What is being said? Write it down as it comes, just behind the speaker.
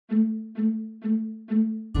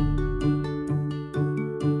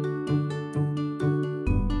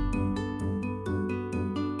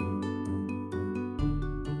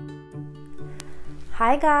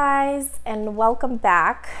Hi guys, and welcome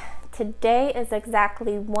back. Today is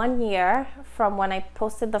exactly 1 year from when I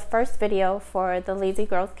posted the first video for the Lazy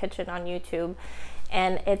Girls Kitchen on YouTube,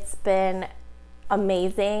 and it's been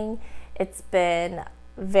amazing. It's been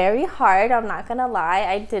very hard, I'm not gonna lie.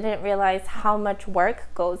 I didn't realize how much work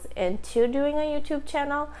goes into doing a YouTube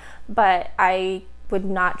channel, but I would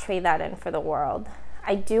not trade that in for the world.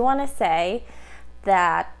 I do want to say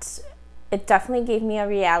that it definitely gave me a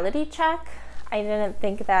reality check. I didn't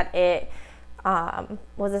think that it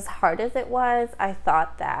was as hard as it was. I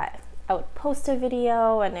thought that I would post a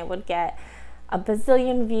video and it would get a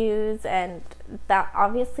bazillion views, and that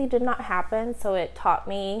obviously did not happen. So it taught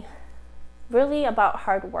me really about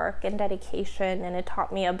hard work and dedication, and it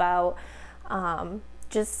taught me about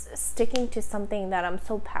just sticking to something that I'm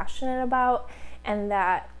so passionate about, and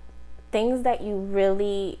that things that you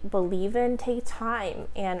really believe in take time,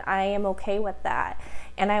 and I am okay with that.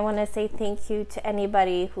 And I want to say thank you to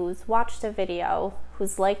anybody who's watched a video,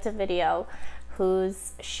 who's liked a video,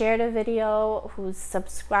 who's shared a video, who's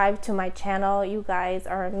subscribed to my channel. You guys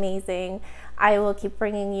are amazing. I will keep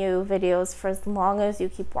bringing you videos for as long as you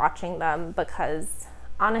keep watching them, because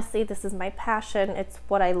honestly, this is my passion. It's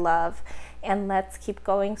what I love, and let's keep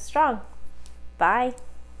going strong. Bye.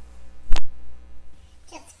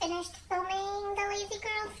 Just finished filming the Lazy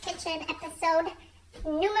Girls Kitchen episode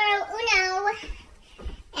numero uno.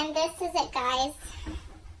 And this is it, guys.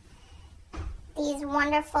 These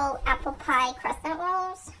wonderful apple pie crescent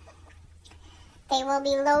rolls. They will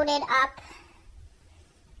be loaded up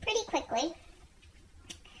pretty quickly.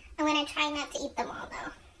 I'm going to try not to eat them all,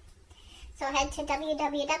 though. So head to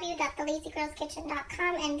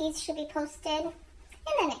www.thelazygirlskitchen.com, and these should be posted in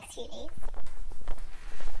the next few days.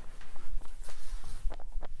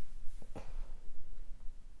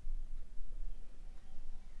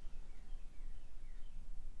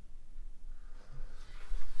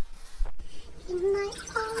 In my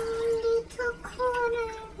own little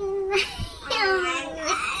corner, in my own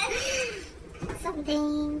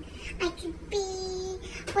something I can be,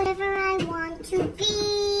 whatever I want to be.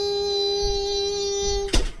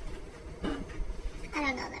 I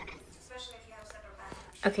don't know the rest.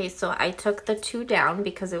 Okay, so I took the 2 down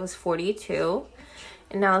because it was 42.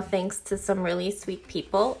 And now, thanks to some really sweet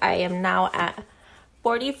people, I am now at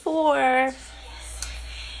 44.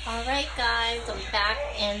 Alright guys, I'm back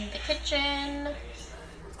in the kitchen.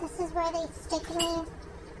 This is where they stick me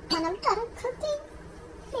when I'm done cooking.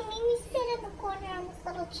 They make me sit in the corner on this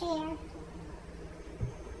little chair.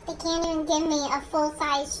 They can't even give me a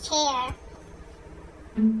full-size chair.